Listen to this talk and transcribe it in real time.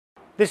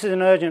This is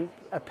an urgent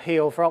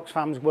appeal for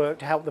Oxfam's work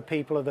to help the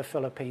people of the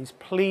Philippines.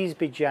 Please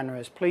be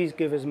generous. Please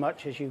give as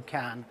much as you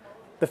can.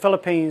 The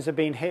Philippines have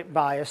been hit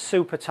by a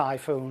super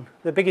typhoon,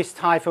 the biggest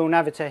typhoon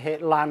ever to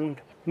hit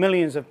land.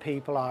 Millions of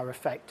people are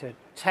affected.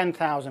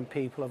 10,000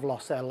 people have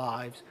lost their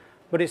lives.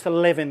 But it's the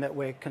living that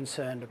we're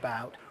concerned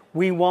about.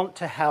 We want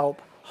to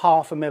help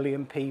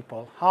 500,000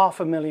 people.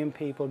 500,000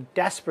 people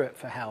desperate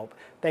for help.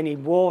 They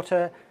need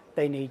water,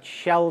 they need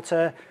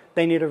shelter,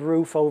 they need a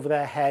roof over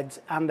their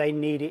heads, and they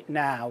need it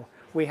now.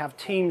 We have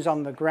teams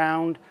on the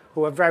ground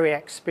who are very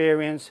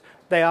experienced.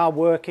 They are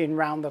working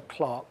round the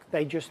clock.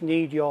 They just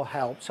need your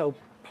help. So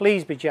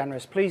please be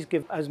generous. Please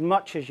give as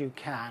much as you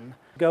can.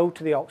 Go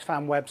to the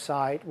Oxfam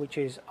website, which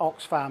is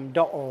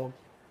oxfam.org,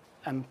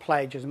 and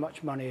pledge as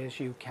much money as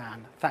you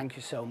can. Thank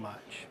you so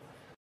much.